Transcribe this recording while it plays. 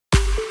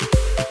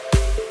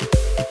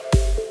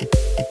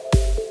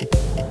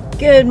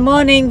Good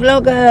morning,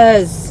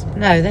 vloggers.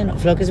 No, they're not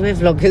vloggers, we're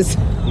vloggers.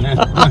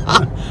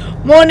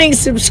 Morning,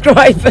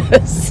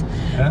 subscribers.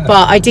 Yeah.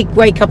 But I did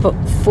wake up at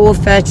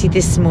 4:30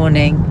 this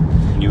morning.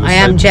 You were I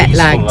am jet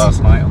lagged.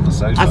 Last night on the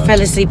sofa. I fell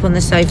asleep on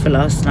the sofa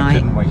last night. I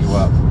couldn't wake you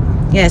up.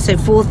 Yeah, so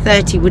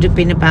 4:30 would have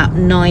been about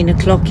 9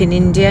 o'clock in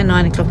India,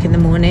 9 o'clock in the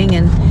morning,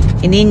 and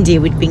in India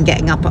we'd been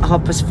getting up at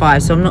 5:30,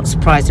 so I'm not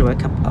surprised I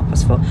woke up at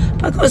 4:30.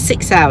 But I got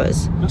 6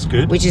 hours. That's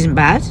good. Which isn't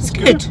bad. It's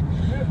good.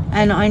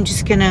 And I'm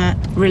just gonna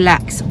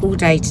relax all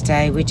day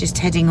today. We're just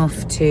heading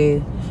off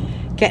to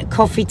get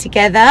coffee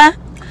together.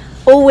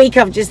 All week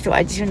I've just thought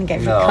I just want to go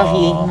for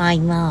coffee in my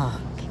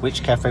mark.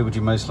 Which cafe would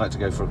you most like to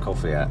go for a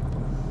coffee at?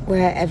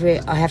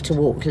 Wherever I have to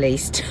walk, at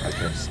least.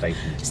 Okay,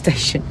 station.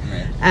 Station.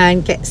 Yeah.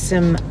 And get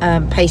some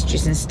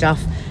pastries and stuff,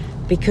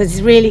 because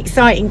it's really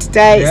exciting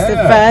today. It's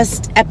the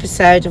first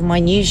episode of my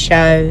new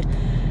show,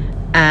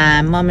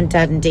 and Mum and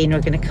Dad and Dina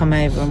are going to come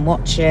over and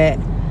watch it,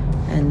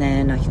 and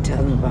then I can tell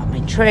them about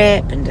my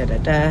trip and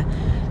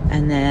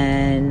and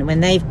then when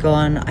they've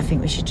gone, I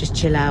think we should just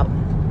chill out.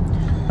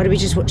 Why don't we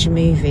just watch a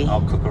movie?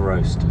 I'll cook a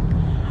roast.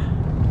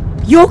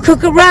 You'll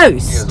cook a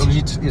roast?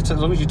 Yeah, as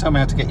long as you tell me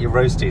how to get your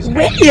roasties.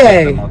 Will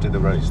you? I'll do the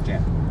roast, yeah.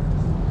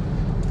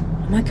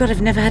 Oh my God,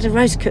 I've never had a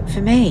roast cooked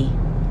for me.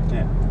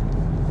 Yeah.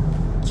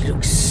 You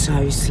look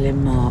so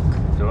slim, Mark.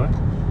 Do I?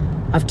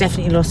 I've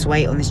definitely lost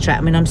weight on this trip.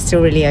 I mean, I'm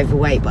still really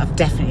overweight, but I've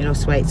definitely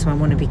lost weight, so I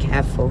want to be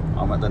careful.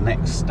 I'm at the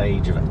next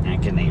stage of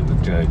agony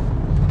with Joe.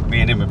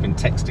 Me and him have been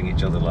texting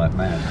each other like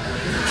mad.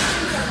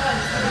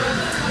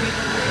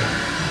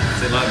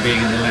 Is it like being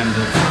in the land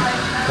of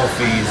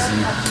coffees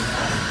and...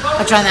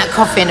 I drank that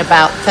coffee in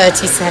about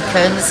 30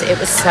 seconds. It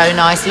was so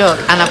nice. Look,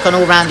 and I've gone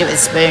all round it with a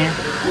spoon.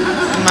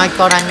 Oh my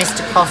God, I missed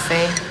a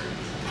coffee.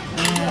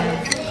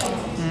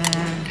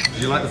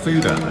 Did you like the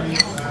food out there?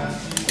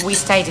 We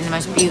stayed in the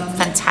most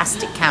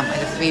fantastic camp where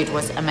the food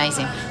was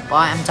amazing. But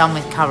I am done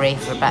with curry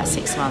for about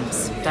 6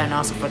 months. Don't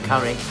ask for a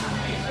curry.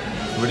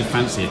 I really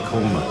fancy a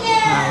korma.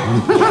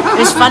 No. It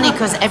was funny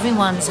because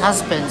everyone's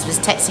husbands was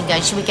texting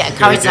going, should we get a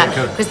curry tonight?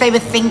 Because they were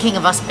thinking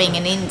of us being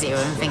in India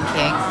and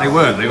thinking... They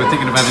weren't. They were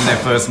thinking of having their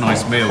first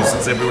nice meal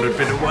since everyone had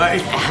been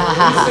away.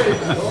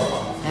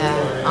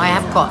 I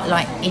have got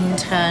like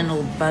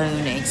internal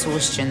bone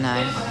exhaustion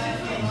though.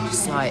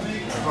 Just like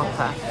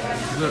proper.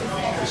 Look,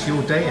 it's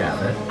your day out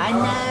there. I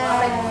know.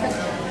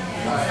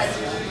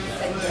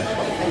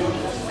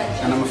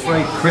 And I'm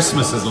afraid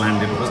Christmas has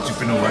landed whilst you've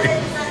been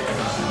away.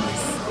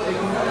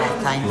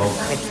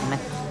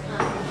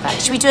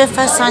 Should we do a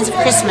first signs of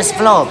Christmas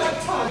vlog?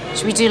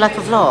 Should we do like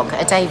a vlog,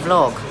 a day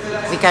vlog?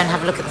 We go and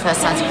have a look at the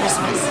first signs of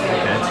Christmas.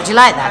 Okay. Would you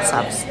like that,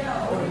 Subs?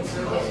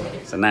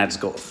 So Nad's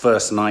got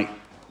first night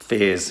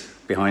fears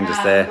behind us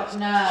there.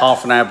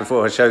 Half an hour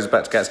before her show's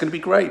about to go. It's going to be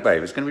great,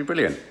 babe. It's going to be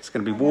brilliant. It's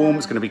going to be warm.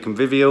 It's going to be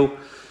convivial.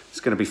 It's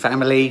going to be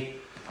family.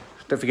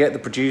 Don't forget the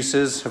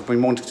producers have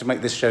been wanting to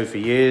make this show for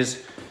years.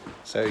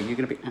 So you're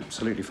going to be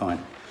absolutely fine.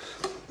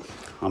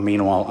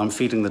 Meanwhile, I'm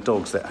feeding the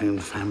dogs their own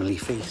family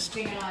feast.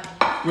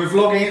 We're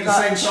vlogging at the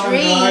same time,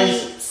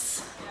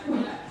 guys.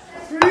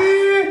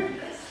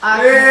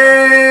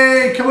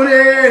 Hey, come on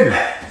in.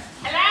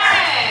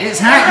 Hello. It's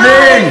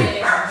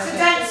happening. So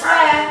don't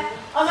swear.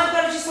 Oh my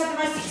God, I just had the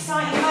most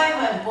exciting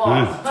moment.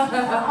 What?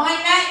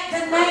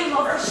 The name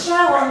of the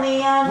show on the...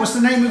 What's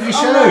the name of your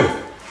show?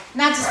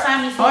 Nadia's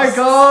Family Feast. Hi,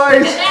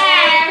 guys.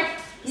 Hello.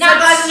 So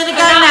guys, I'm going to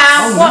go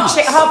now. Watch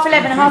it, 11:30,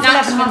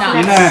 11:30.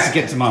 You know how to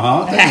get to my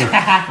heart, don't you?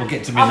 Or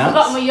get to me nuts. I've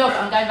forgotten my yogurt.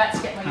 I'm going back to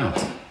get my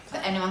yogurt.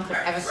 That anyone could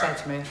ever say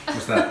to me.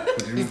 What's that?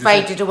 You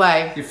faded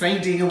away. You're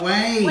fading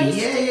away.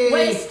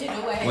 Wasted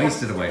away.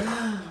 Wasted away.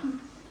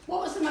 What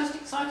was the most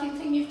exciting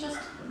thing you've just...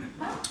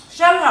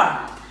 Show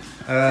her.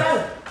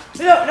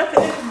 Look at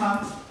this,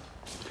 Mum.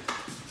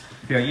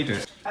 Yeah, you do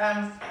it.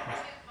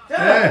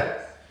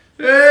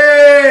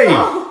 Hey!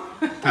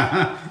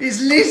 Oh. It's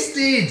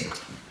listed.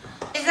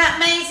 Is that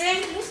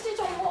amazing? Listed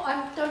on what?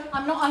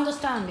 I'm not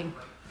understanding.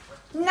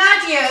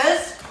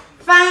 Nadia's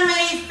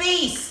Family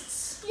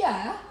Feasts.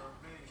 Yeah.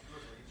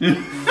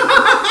 Betty?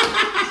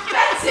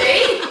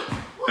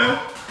 What?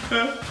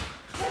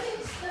 But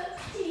it's the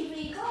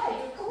TV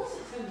guide. Of course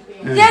it's going to be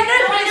on. Yeah, no,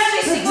 but I know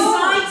it's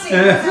exciting.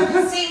 I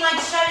can see my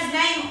show's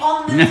name on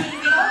the TV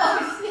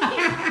guide.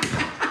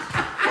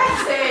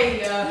 Betty!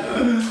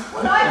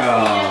 Well, I've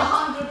seen it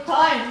 100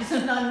 times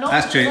and I'm not...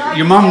 That's true.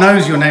 Your mum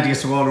knows you're Nadia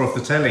Sawalha off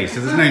the telly, so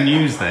there's no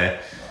news there.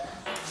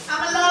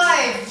 I'm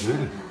alive!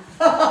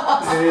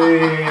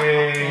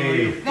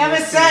 Hey. There were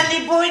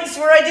certainly points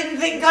where I didn't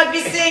think I'd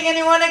be seeing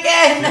anyone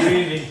again.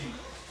 Really?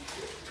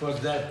 It was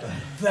that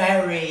bad?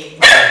 Very.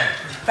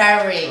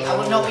 I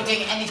will not be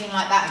doing anything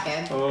like that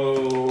again.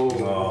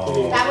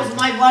 Oh. That was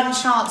my one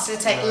chance to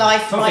take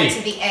life right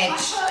to the edge.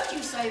 I've heard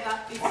you say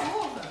that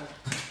before, though.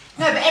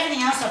 No, but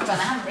everything else I've done,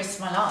 I haven't risked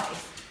my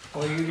life.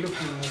 Oh, you're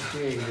looking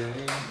okay.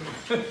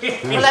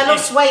 Well, I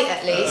lost weight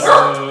at least.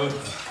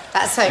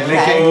 That's okay.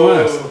 They're getting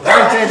worse.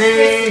 Hi,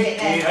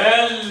 Teddy.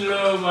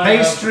 Hello, my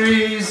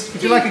Pastries.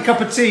 Would you like a cup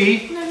of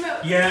tea? No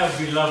milk. Yeah, it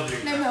would be lovely.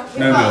 No milk.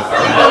 No milk.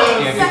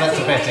 Yeah, give that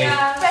to Betty.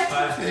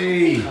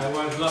 I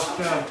was locked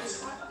out.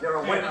 You're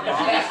a winner,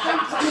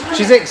 Mark.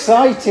 She's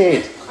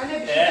excited.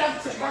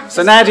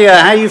 So Nadia,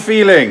 how are you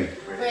feeling?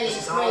 Really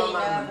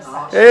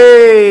nervous.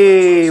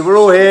 Hey, we're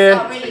all here.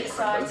 I'm really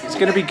excited. It's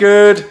going to be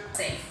good.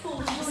 Save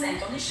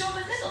 40% on this shop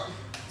at Lidl,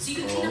 so you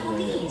can clean up on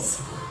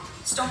these.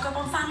 Stock up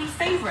on family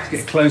favourites.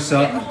 Get close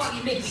up. Get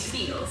more big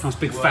meals. Nice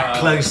big fat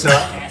close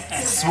up.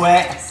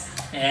 Sweat,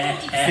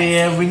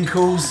 fear,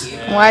 wrinkles,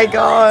 Oh my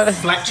God.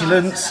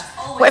 flatulence.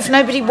 What if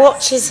nobody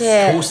watches Of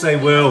here? course they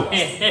will.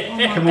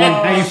 Come on,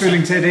 how are you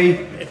feeling, Teddy?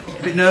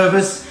 A bit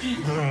nervous?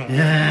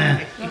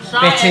 Yeah.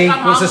 Betty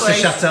wants us to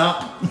shut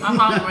up. I'm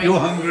hungry. You're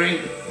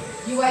hungry.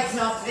 You wait till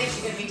after this,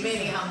 you're going to be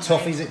really hungry.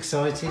 Toffee's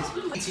excited.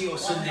 To your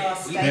Sunday.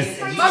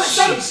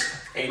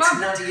 It's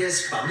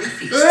Nadia's family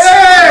feast.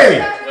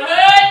 Hey!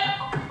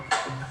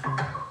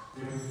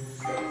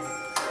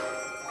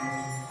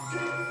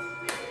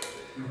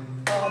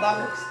 Oh, that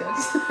looks good.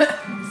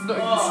 It's not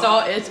even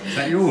started. Is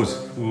that yours?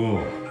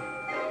 Whoa.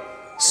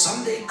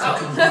 Sunday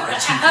cooking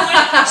variety,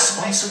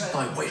 sponsored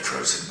by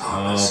Waitrose and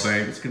Partners. Oh,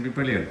 babe, it's going to be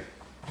brilliant.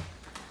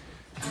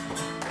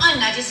 I'm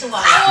Nadia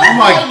Sawalha. Oh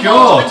my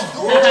God!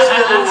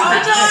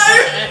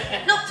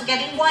 Not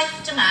forgetting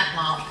wife to Mad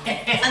Mark.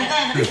 And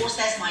then, of course,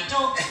 there's my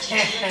dog,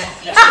 Chicky and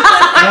Toffee.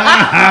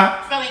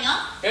 Growing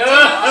up, dinner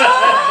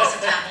was a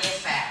family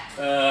affair.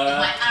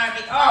 With my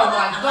Arabic father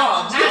and my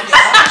mum's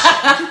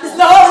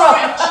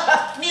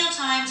meal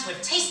times were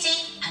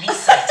tasty and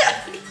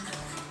exciting.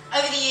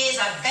 Over the years,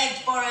 I've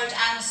begged, borrowed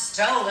and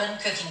stolen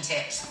cooking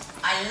tips.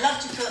 I love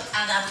to cook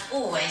and I'm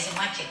always in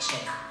my kitchen.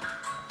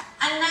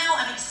 And now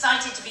I'm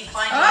excited to be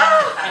finding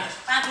out about the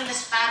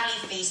fabulous family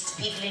feast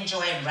people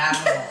enjoy around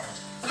the world.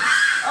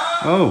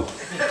 Oh.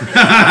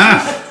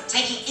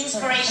 Taking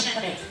inspiration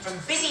from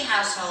busy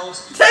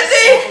households.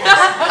 Teddy!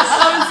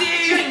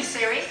 During the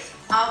series,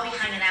 I'll be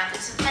hanging out with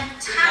some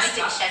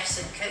fantastic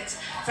chefs and cooks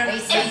from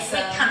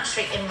every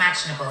country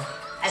imaginable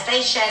as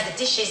they share the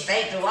dishes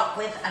they grew up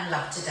with and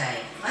love today.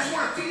 I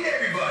want to feed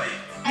everybody.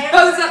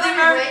 Oh, is that the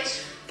American?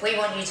 Which we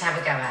want you to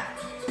have a go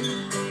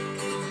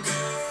at.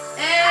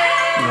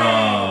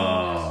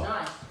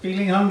 Oh.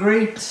 Feeling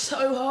hungry?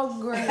 So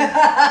hungry.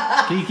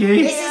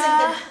 Kiki?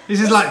 This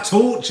is like My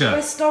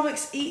torture.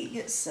 stomach's eating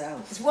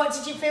itself. What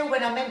did you feel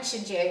when I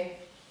mentioned you?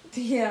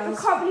 Yeah. I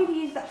can't believe you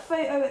used that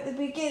photo at the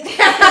beginning. Which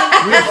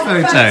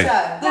photo?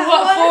 The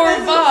what, four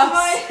of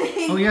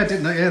us? Oh yeah, I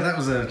didn't know. Yeah,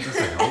 that's a.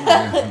 Oh,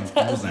 yeah.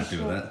 I wasn't happy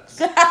with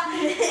that.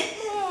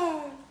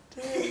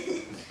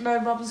 No,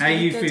 Mum's How are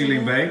you really good feeling,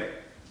 to me. babe?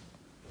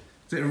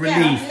 Is it a relief?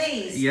 I'm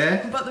pleased.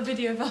 Yeah? But the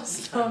video of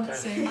us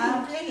dancing.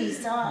 I'm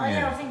pleased.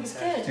 I think it's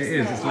good. It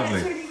is, it's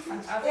lovely.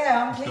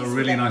 Yeah, I'm pleased. Got a really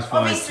with it. nice vibe to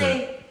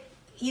Obviously,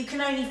 you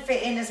can only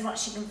fit in as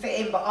much as you can fit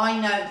in, but I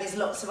know there's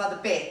lots of other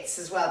bits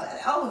as well.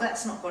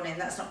 That's not gone in,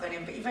 that's not gone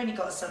in, but you've only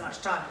got so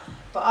much time.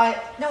 But I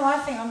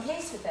think I'm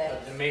pleased with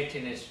it. The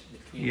mating is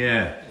between.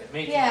 Yeah. The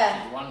mating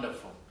Yeah. is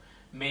wonderful.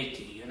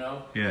 Matey, you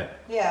know. Yeah.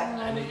 Yeah.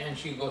 And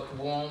she got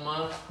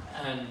warmer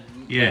and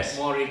Yes.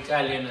 more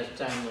Italian as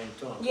time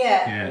went on.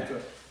 Yeah. Yeah.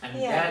 And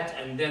Yeah. that,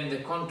 and then the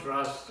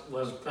contrast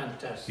was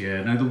fantastic.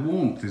 Yeah. No, the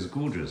warmth is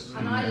gorgeous.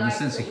 And I the like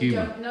sense that of we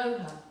humour. don't know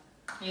her.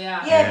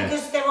 Yeah, Yeah.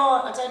 because there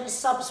are,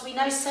 subs. We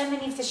know so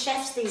many of the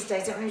chefs these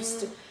days. Don't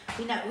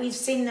we know we've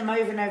seen them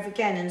over and over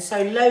again, and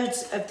so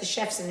loads of the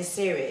chefs in this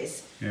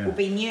series Yeah. will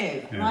be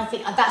new. And Yeah. I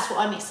think that's what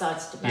I'm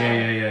excited about.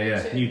 Yeah.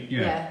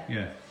 Yeah.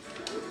 Yeah.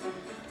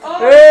 Oh.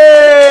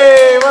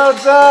 Hey, well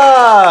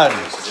done.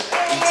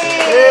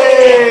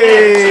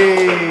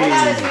 Hey.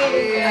 That was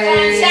really good.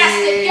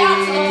 Fantastic. Get up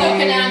for the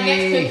cooker now and get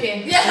cooking.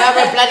 Now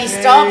we're bloody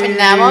starving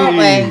now, aren't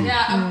we?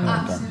 Yeah,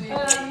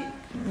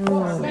 absolutely.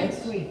 What's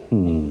next week?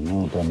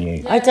 Well done,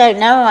 you. I don't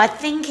know. I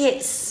think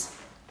it's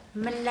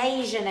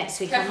Malaysia next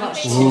week. I'm not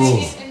sure.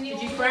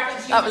 Did you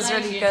practice? That was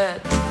really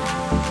good.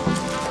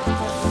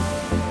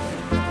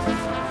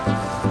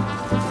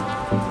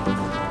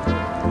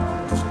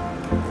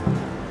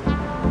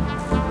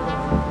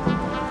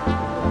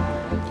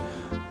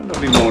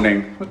 Lovely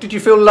morning. What, did you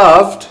feel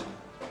loved?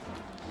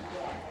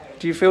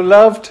 Do you feel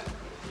loved?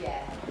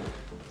 Yeah.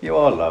 You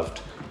are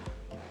loved.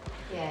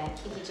 Yeah.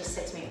 Kiki just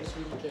said to me it was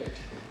really good.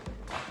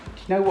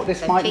 Do you know what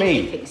this So might Kiki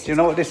mean? thinks Do you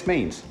know what this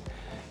means?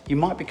 You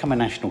might become a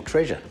national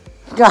treasure.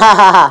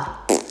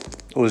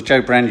 Or as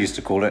Joe Brand used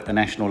to call it, a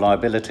national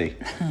liability.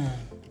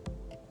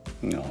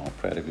 Oh,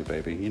 proud of you,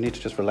 baby. You need to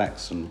just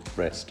relax and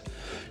rest. Do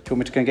you want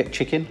me to go and get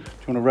chicken? Do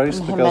you want a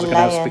roast? The girls are going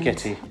to have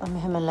spaghetti. I'm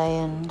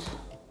Himalayan.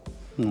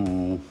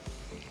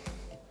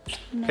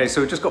 Okay,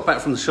 so we just got back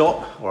from the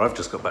shop, or I've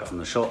just got back from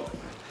the shop.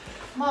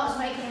 Mark's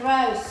making a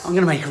roast. I'm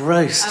going to make a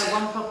roast. Oh,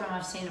 one problem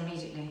I've seen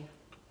immediately.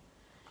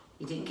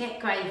 You didn't get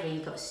gravy, you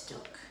got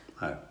stock.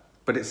 Oh,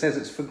 but it says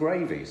it's for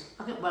gravies.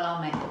 Okay, well,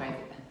 I'll make the gravy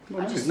then.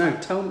 Well, I just- no,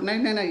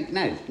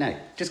 no.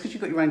 Just because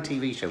you've got your own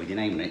TV show with your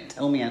name on it,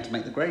 tell me how to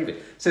make the gravy.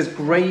 It says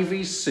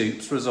gravies,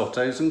 soups,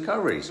 risottos and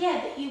curries. Yeah,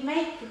 but you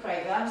make the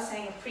gravy. I was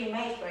saying a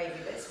pre-made gravy,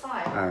 but it's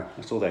fine. Oh,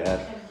 that's all they had.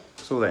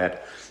 That's all they had.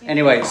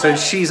 Anyway, so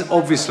she's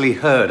obviously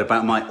heard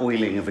about my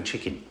oiling of a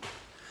chicken.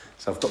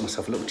 So I've got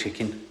myself a little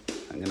chicken.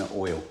 I'm going to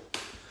oil.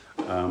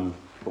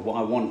 But what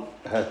I want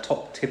her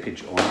top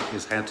tippage on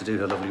is how to do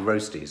her lovely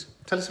roasties.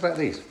 Tell us about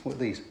these. What are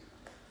these?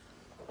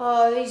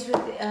 Oh, these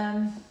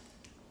were,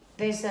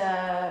 there's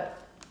a,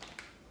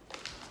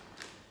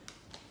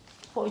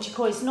 what would you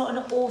call it? It's not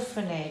an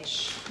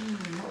orphanage.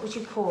 What would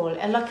you call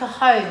it? Like a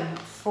home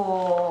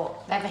for,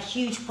 they have a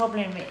huge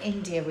problem in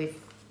India with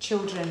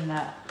children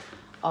that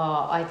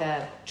are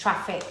either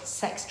trafficked,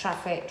 sex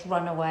trafficked,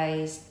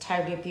 runaways,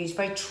 terribly abused,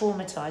 very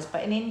traumatised.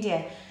 But in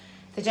India,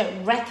 they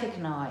don't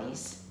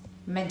recognise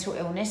mental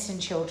illness in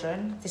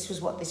children. This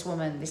was what this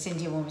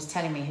Indian woman was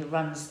telling me, who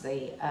runs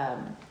the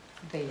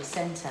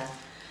centre.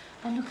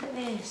 And look at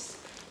this.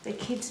 The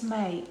kids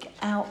make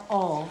out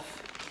of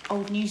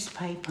old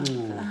newspaper.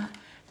 Look at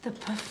that. The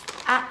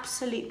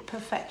absolute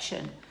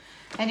perfection.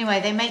 Anyway,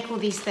 they make all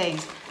these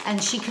things,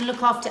 and she can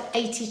look after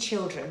 80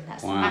 children.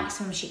 That's the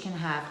maximum she can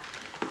have.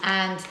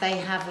 And they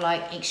have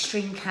like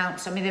extreme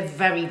counts. I mean, they're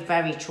very,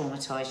 very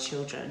traumatised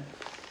children.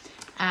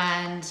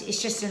 And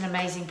it's just an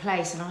amazing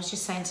place. And I was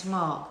just saying to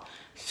Mark,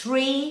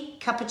 3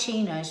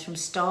 cappuccinos from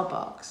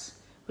Starbucks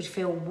would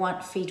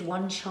feed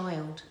one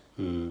child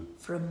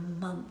for a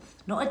month.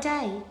 Not a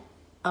day,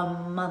 a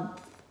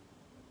month.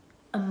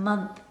 A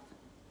month.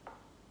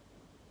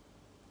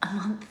 A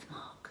month,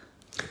 Mark.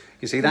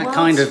 You see, that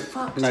kind of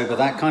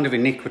that kind of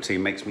iniquity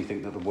makes me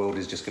think that the world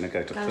is just going to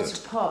go to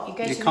pot.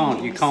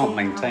 You can't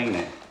maintain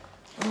it.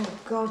 Oh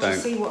God! You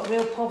see what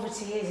real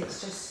poverty is?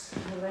 It's just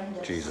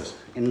horrendous. Jesus,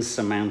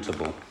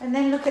 insurmountable. And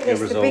then look at this,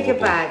 the bigger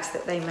bags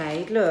that they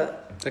made.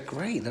 Look, they're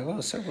great. They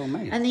are so well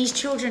made. And these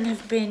children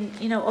have been,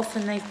 you know,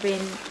 often they've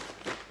been,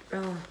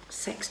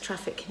 sex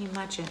trafficked. Can you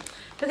imagine?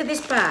 Look at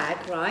this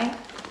bag, right?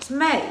 It's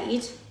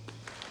made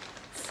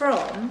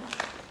from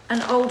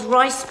an old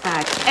rice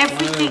bag.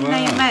 Everything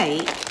they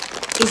make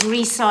is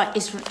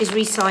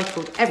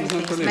recycled.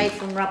 Everything is made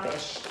from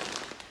rubbish.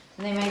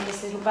 And they made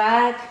this little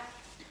bag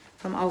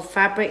from old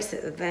fabrics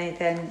that they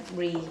then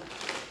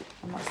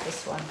what's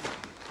this one?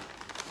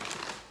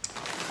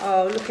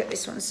 Oh, look at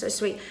this one, so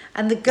sweet.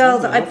 And the girl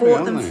that I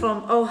bought them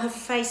from, her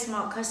face,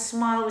 Mark, her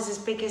smile was as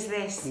big as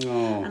this.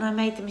 Oh. And I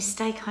made the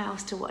mistake, I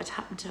asked her what had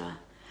happened to her.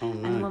 Oh,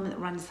 no. And the woman that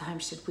runs the home,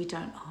 she said, we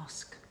don't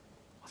ask.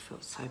 I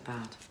felt so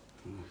bad.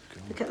 Oh,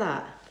 look at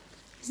that.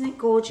 Isn't it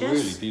gorgeous?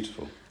 Really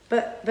beautiful.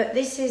 But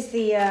this is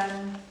the,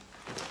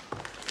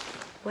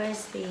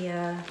 where's the,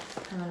 hang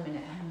on a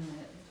minute.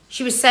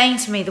 She was saying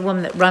to me, the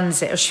woman that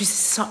runs it, she's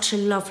such a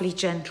lovely,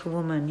 gentle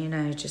woman, you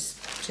know, just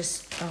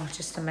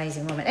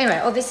amazing woman. Anyway,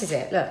 this is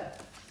it, look.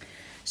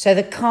 So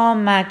the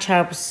Calm Mad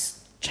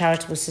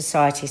Charitable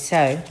Society,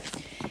 so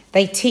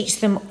they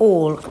teach them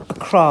all a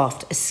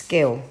craft, a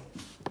skill.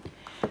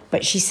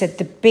 But she said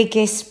the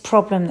biggest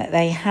problem that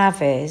they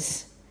have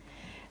is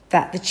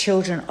that the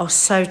children are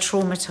so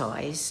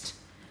traumatised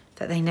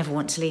that they never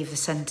want to leave the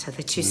centre.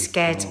 They're too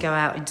scared to go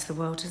out into the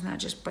world. Doesn't that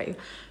just break you?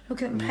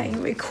 Look at them paying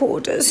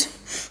recorders.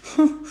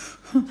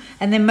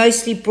 And they're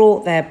mostly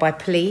brought there by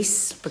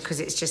police because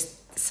it's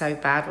just so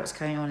bad what's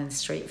going on in the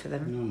street for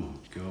them.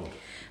 Oh, my God.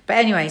 But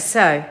anyway,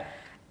 so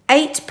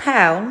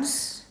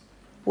 £8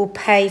 will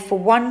pay for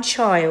one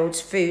child's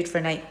food for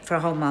a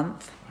whole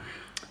month.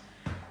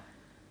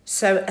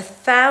 So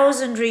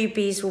 1,000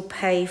 rupees will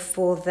pay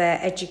for their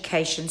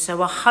education. So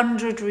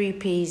 100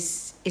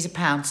 rupees is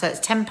 £1. So it's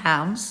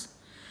 £10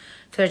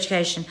 for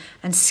education.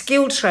 And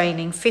skill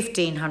training,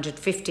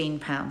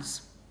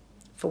 £1,500,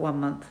 for 1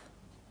 month.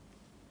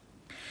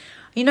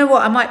 You know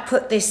what? I might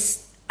put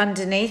this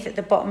underneath at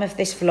the bottom of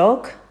this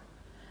vlog.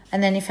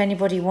 And then if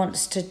anybody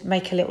wants to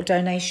make a little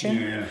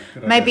donation,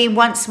 maybe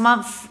once a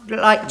month,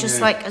 like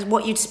like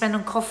what you'd spend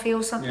on coffee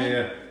or something.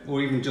 Yeah,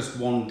 or even just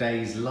one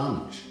day's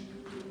lunch.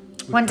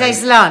 One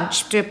day's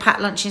lunch, do a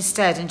packed lunch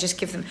instead and just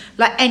give them,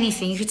 like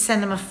anything. You could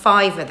send them a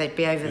 £5, they'd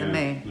be over the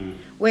moon.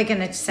 We're going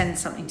to send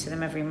something to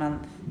them every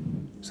month.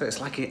 So it's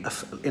like in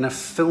a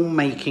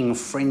filmmaking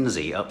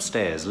frenzy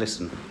upstairs.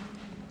 Listen.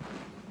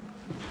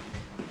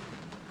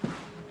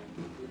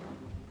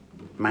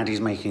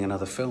 Maddie's making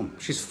another film.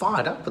 She's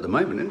fired up at the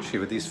moment, isn't she,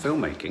 with these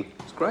filmmaking?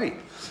 It's great.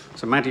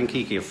 So Maddie and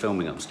Kiki are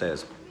filming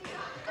upstairs.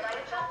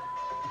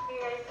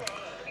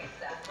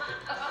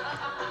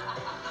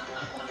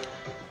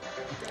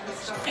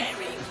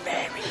 Very,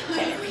 very,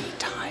 very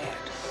tired.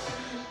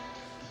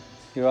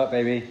 You up,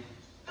 baby?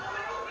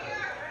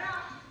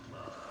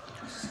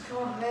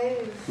 Can't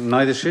move.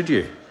 Neither should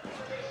you.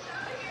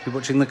 You're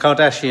watching the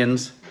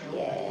Kardashians.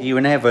 Yeah. You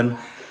and Evan.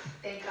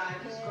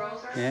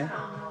 Yeah.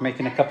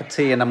 Making a cup of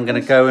tea, and I'm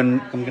gonna go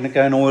and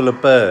oil a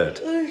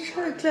bird. I'm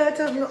so glad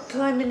I'm not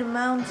climbing a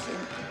mountain.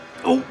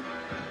 Oh.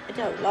 I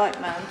don't like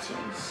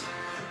mountains.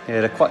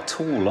 Yeah, they're quite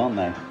tall, aren't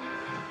they?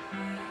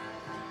 I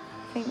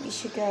think we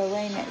should go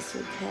away next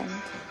weekend.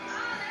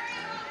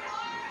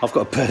 I've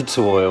got a bird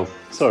to oil.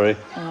 Sorry.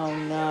 Oh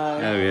no.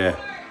 Oh yeah.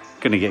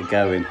 Gonna get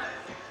going.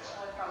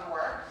 From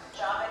work,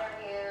 job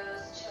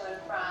interviews, to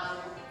and from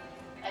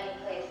any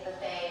place that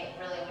they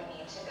really would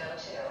need to go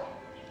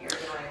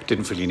to.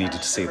 Didn't feel you needed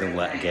to see all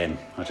that again.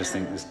 I just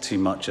think there's too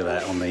much of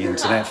that on the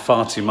internet,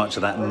 far too much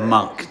of that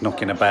muck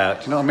knocking about.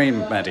 Do you know what I mean,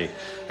 Maddie?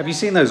 Have you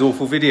seen those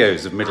awful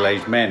videos of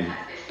middle-aged men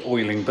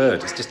oiling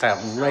bird. It's just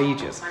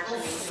outrageous.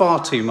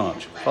 Far too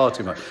much, far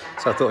too much.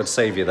 So I thought I'd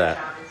save you that.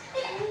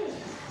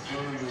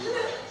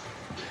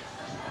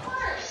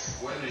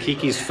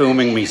 Kiki's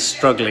filming me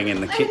struggling in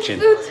the kitchen.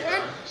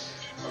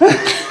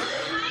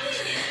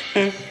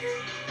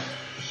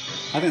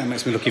 I think that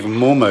makes me look even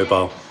more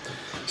mobile.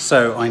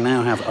 So I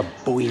now have a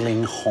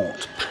boiling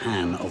hot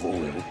pan of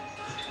oil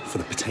for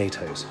the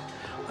potatoes.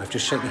 I've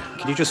just shaken.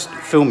 Can you just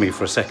film me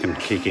for a second,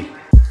 Kiki?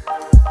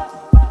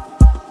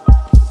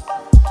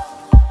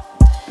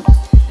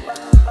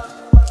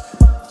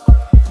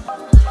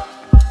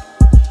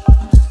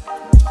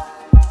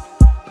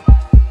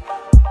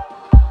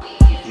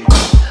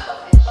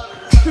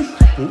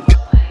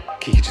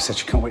 Kiki just said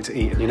she can't wait to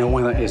eat, and you know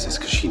why that is? It's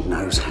because she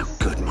knows how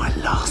good my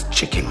last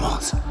chicken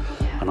was.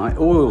 And I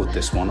oiled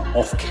this one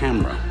off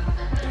camera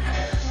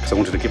because I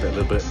wanted to give it a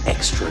little bit of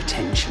extra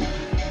attention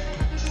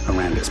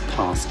around its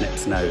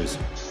parsnip's nose.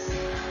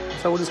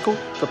 Is that what it's called?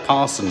 The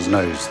parson's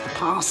nose. The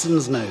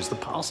parson's nose. The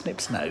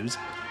parsnip's nose.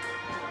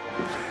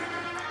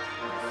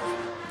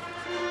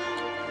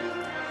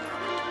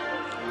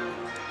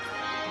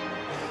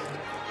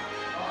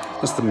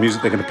 That's the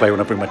music they're going to play when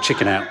I bring my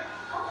chicken out.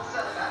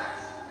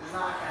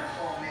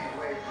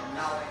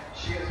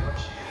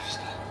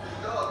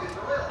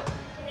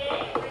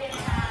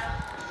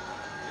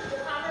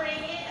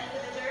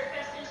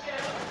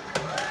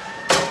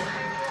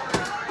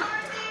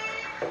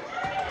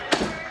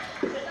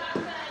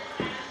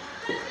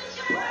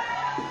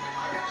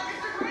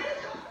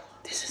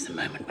 This is the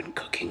moment when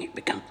cooking it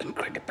becomes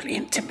incredibly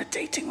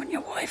intimidating when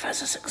your wife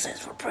has a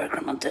successful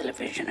program on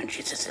television and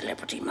she's a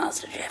celebrity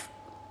MasterChef.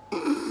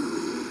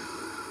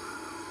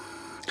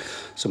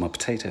 So my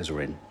potatoes are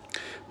in,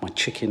 my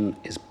chicken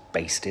is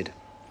basted,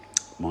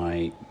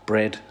 my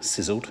bread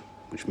sizzled,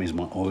 which means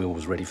my oil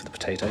was ready for the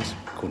potatoes,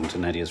 according to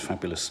Nadia's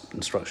fabulous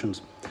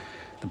instructions.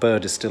 The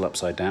bird is still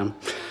upside down.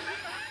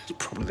 It's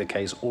probably the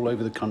case all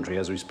over the country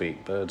as we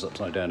speak. Birds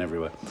upside down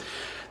everywhere.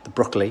 The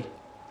broccoli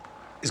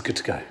is good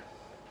to go.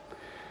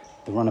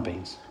 The runner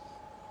beans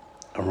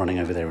are running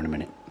over there in a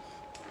minute.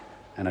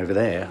 And over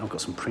there, I've got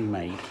some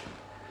pre-made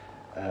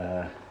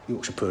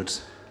Yorkshire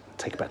puds.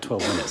 Take about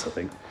 12 minutes, I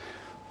think.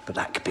 But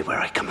that could be where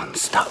I come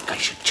unstuck. I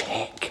should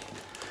check.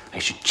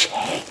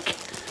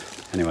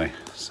 Anyway,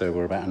 so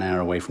we're about an hour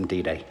away from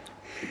D-Day.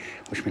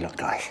 Wish me luck,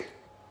 guys.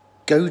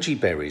 Goji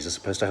berries are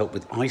supposed to help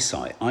with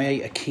eyesight. I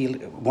ate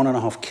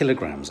 1.5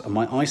 kilograms, and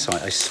my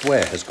eyesight, I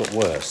swear, has got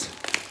worse.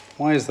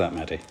 Why is that,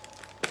 Maddie?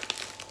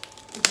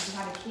 Because you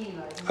had a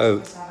kilo.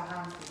 Oh. Supposed to have a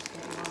handful to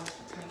get your eyes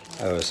to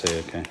take Oh, I see,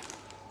 okay. And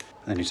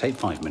then you take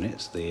 5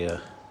 minutes,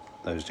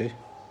 those do.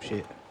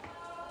 Shit.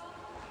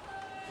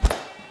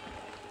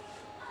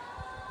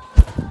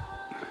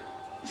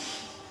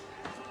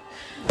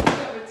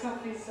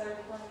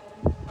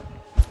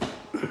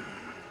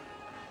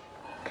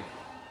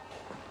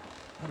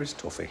 Where is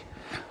Toffee?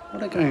 I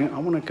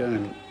want to go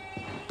and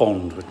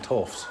bond with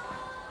Toffs.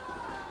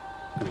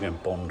 I'm going to go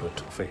and bond with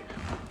Toffee.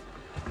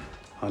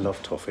 I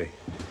love Toffee.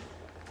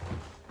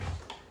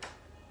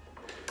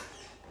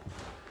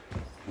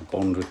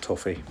 Bond with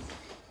Toffee.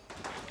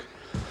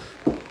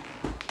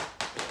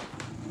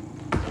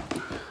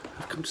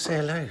 I've come to say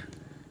hello.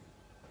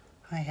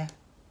 Hiya.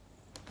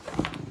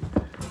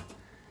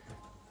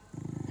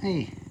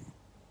 Hey.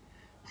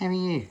 How are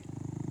you?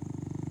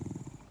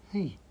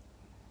 Hey.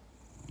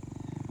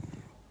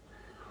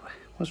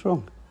 What's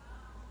wrong?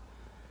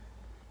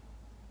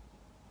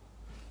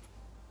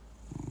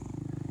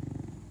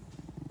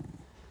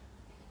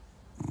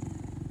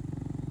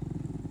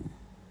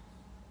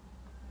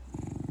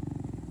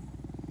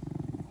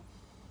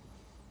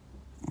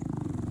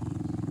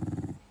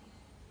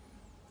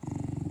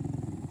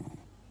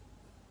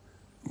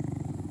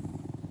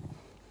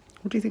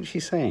 What do you think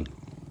she's saying?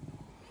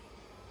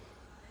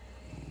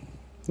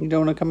 You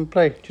don't want to come and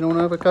play? Do you don't want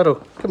to have a cuddle?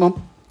 Come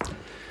on.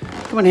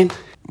 Come on in. Come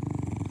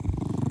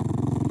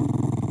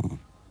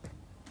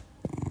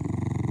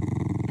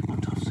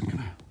on, Toffs. Come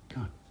out.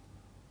 Come on.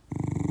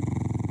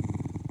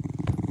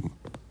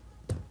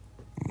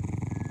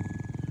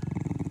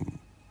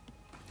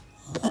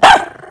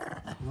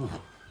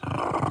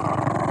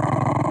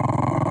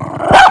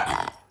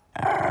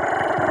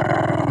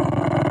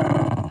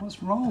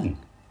 What's wrong?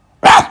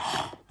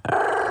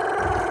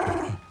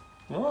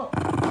 What?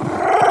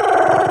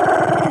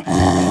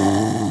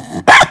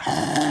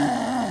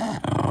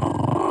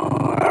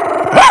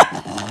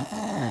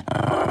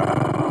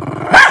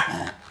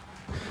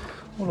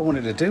 All I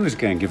wanted to do was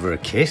go and give her a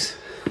kiss.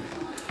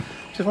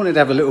 Just wanted to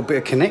have a little bit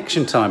of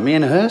connection time, me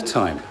and her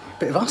time, a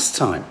bit of us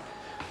time.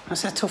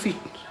 That's how Toffee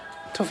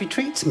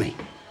treats me.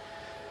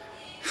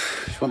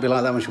 She won't be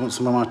like that when she wants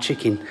some of my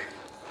chicken.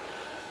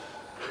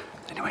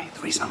 Anyway,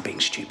 the reason I'm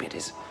being stupid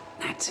is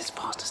Nads is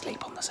fast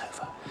asleep on the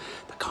sofa.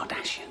 The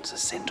Kardashians have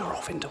sent her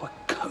off into a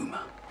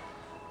coma.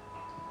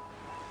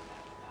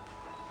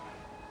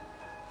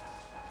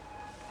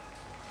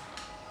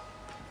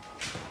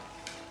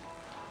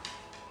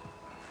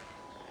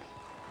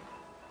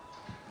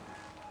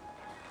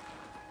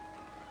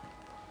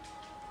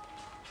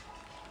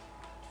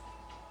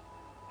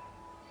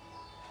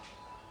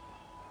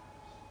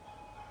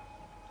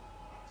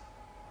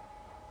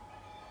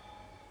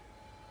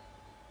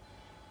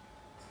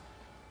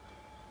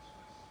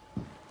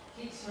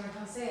 so I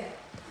can't see it.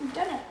 You've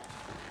done it.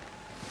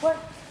 What?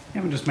 You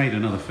haven't just made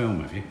another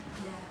film, have you?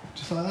 Yeah.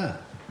 Just like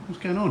that.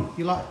 What's going on?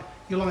 You're like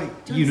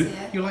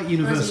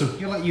Universal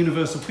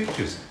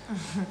Pictures.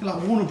 You're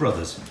like Warner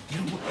Brothers.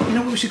 You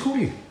know what we should call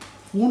you?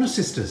 Warner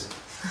Sisters.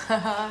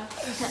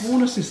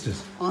 Warner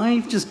Sisters.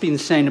 I've just been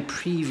shown a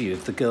preview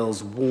of the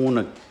girls'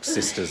 Warner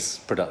Sisters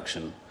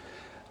production.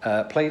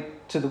 Played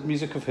to the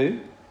music of who?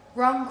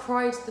 Run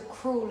Cries the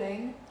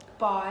Crawling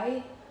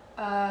by,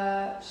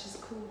 she's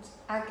called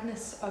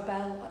Agnes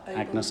Obel.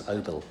 Agnes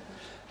Obel.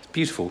 It's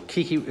beautiful.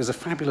 Kiki is a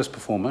fabulous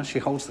performer. She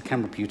holds the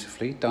camera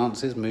beautifully,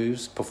 dances,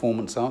 moves,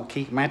 performance art.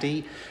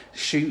 Maddie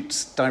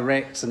shoots,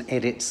 directs and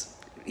edits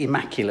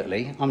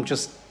immaculately. I'm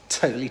just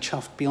totally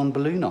chuffed beyond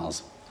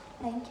balloonars.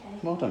 Thank you.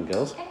 Well done,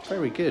 girls.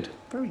 Very good.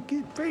 Very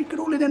good. Very good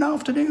all in an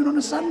afternoon on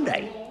a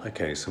Sunday.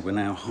 Okay, so we're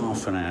now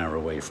half an hour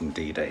away from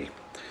D-Day.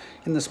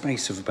 In the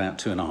space of about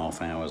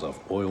 2.5 hours, I've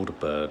oiled a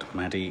bird.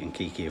 Maddie and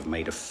Kiki have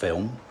made a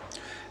film.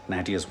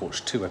 Nadia's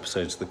watched 2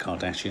 episodes of The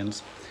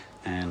Kardashians.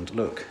 And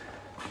look,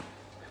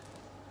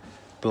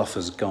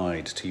 Bluffer's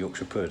Guide to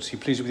Yorkshire Puds. You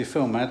pleased with your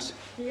film, Mads?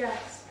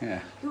 Yes. Yeah.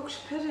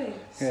 Yorkshire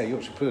puddings. Yeah,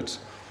 Yorkshire Puds.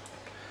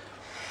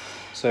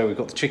 So we've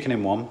got the chicken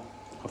in one.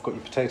 I've got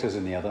your potatoes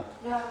in the other.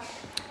 Yeah.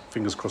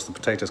 Fingers crossed the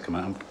potatoes come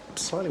out. I'm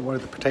slightly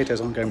worried the potatoes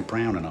aren't going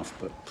brown enough,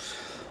 but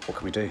what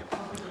can we do?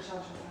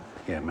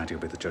 Yeah, Maddie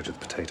will be the judge of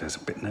the potatoes. A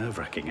bit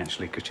nerve-wracking,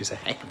 actually, because she's a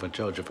heck of a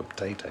judge of a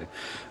potato.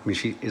 I mean,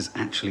 she is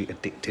actually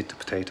addicted to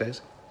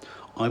potatoes.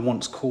 I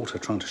once caught her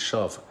trying to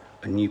shove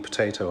a new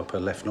potato up her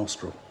left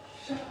nostril.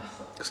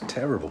 It's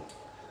terrible.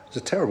 It was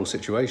a terrible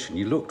situation.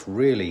 You looked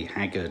really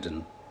haggard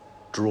and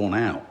drawn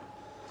out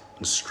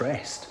and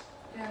stressed,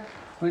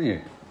 weren't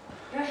you?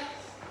 Yeah.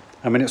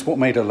 I mean, it's what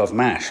made her love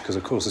mash, because,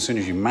 of course, as soon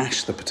as you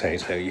mash the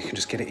potato, you can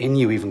just get it in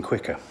you even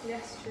quicker.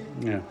 Yes, true.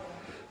 Yeah.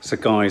 So,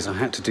 guys, I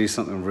had to do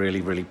something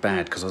really, really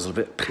bad because I was a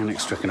bit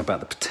panic-stricken about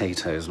the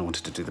potatoes and I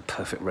wanted to do the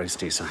perfect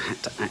roasty. So I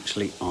had to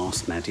actually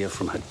ask Nadia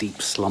from her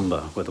deep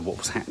slumber whether what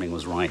was happening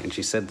was right. And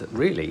she said that,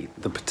 really,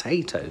 the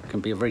potato can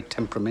be a very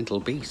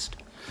temperamental beast.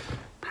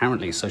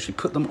 Apparently. So she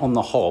put them on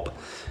the hob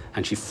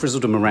and she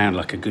frizzled them around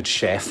like a good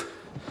chef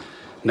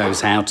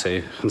knows how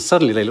to. And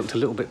suddenly they looked a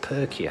little bit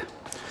perkier.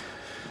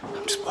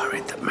 I'm just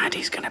worried that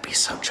Maddie's going to be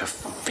such a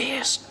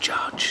fierce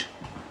judge.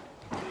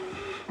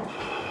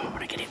 I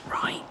want to get it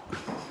right.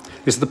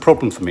 This is the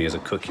problem for me as a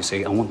cook, you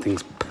see. I want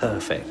things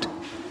perfect.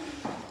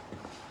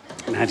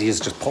 Nadia's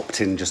just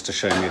popped in just to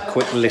show me a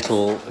quick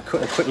little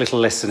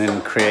lesson in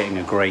creating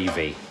a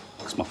gravy.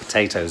 Because my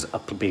potatoes are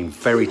being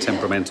very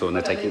temperamental and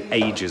they're taking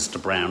ages to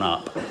brown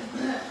up.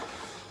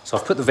 So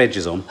I've put the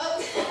veggies on.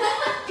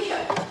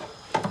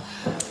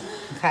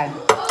 Okay.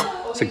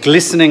 So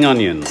glistening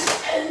onions.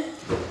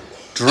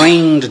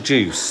 Drained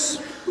juice.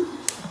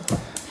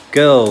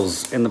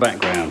 Girls in the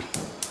background.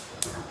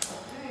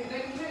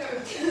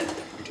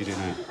 What do you do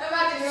now?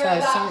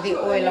 So some of the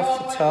oil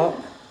off the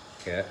top.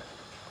 Yeah.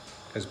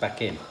 Goes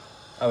back in.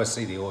 Oh, I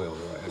see the oil.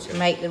 Right. To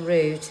make the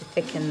roux to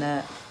thicken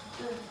the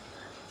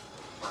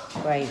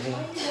gravy.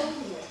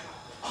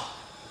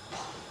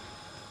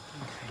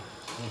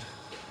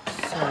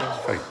 So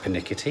very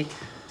pernickety.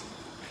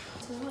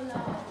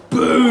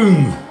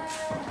 Boom!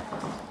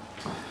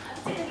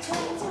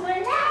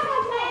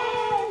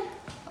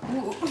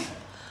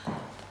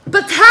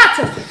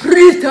 Potato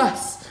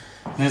fritas!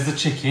 There's the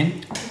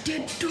chicken.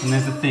 And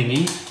there's the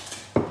thingy.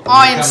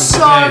 I am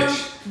so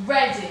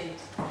ready.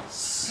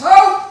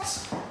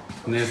 Soaked!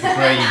 And there's the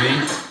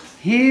gravy.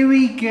 Here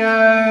we go.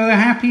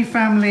 Happy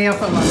family. I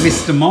felt like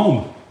Mr.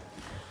 Mom.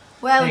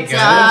 Well there you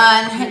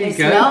done. Go. It's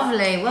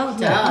lovely. Well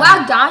done. Yeah.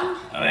 Well done.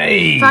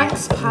 Hey.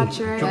 Thanks,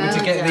 Patrick. Do you want me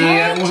to get the...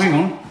 well, hang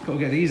on. Got to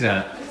get these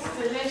out. It's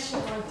delicious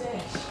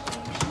dish.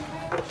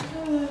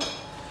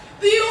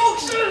 The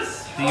Yorkshires!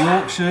 The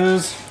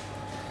Yorkshires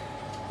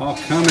are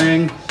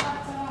coming.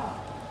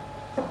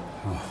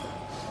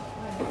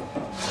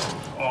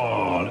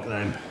 Oh, look at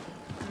them.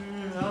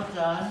 Well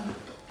done.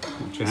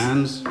 Put your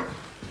hands.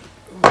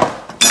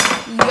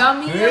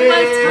 Yummy.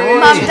 Hey.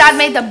 Mum, Dad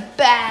made the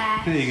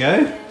best. There you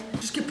go.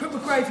 Just gonna put my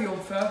gravy on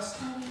first.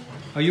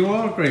 Oh, you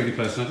are a gravy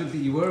person. I didn't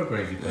think you were a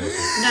gravy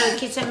person. No,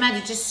 kids said,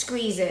 Maddie, just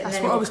squeeze it. That's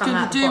and then what I it will was come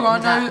gonna out do. the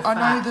bottom I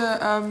know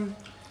the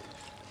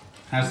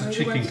How's the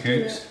chicken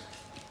cooks?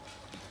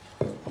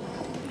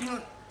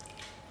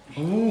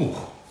 Ooh.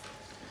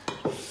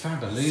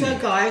 Fabulous. So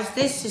guys,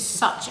 this is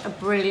such a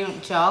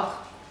brilliant job.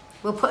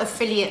 We'll put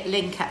affiliate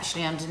link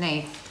actually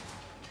underneath.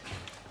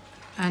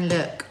 And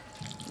look,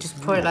 just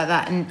pour it like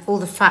that and all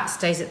the fat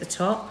stays at the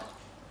top.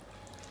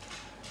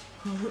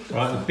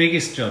 Right, the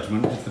biggest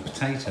judgment is the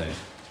potato.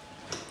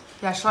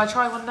 Yeah, shall I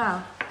try one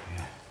now?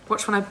 Yeah.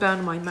 Watch when I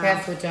burn my mouth.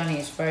 Careful, Johnny,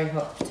 it's very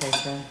hot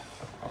potato.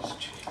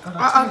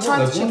 I'll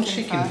try the one chicken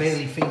chicken first.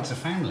 barely feeds a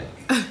family.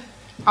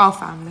 Our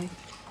family.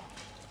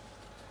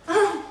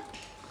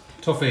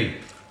 Toffee.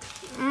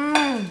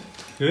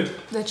 Good?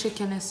 The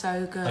chicken is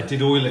so good. I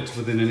did oil it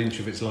within an inch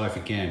of its life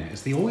again.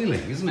 It's the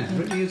oiling, isn't it? It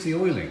really is the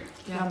oiling.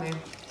 Yummy.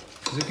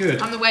 Is it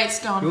good? And the way it's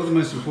done. You're the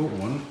most important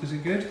one. Is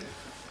it good?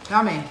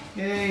 Yummy.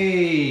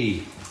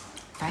 Yay!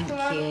 Thank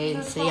you.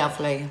 It's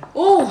lovely.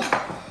 Oh,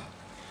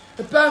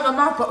 it burned my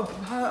mouth, but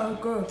oh,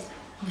 good.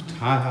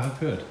 How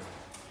good.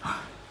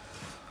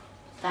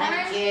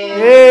 Thank you.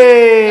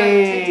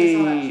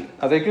 Yay!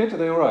 Are they good? Are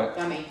they all right?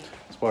 Yummy.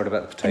 I was worried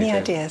about the potato. Any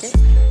ideas?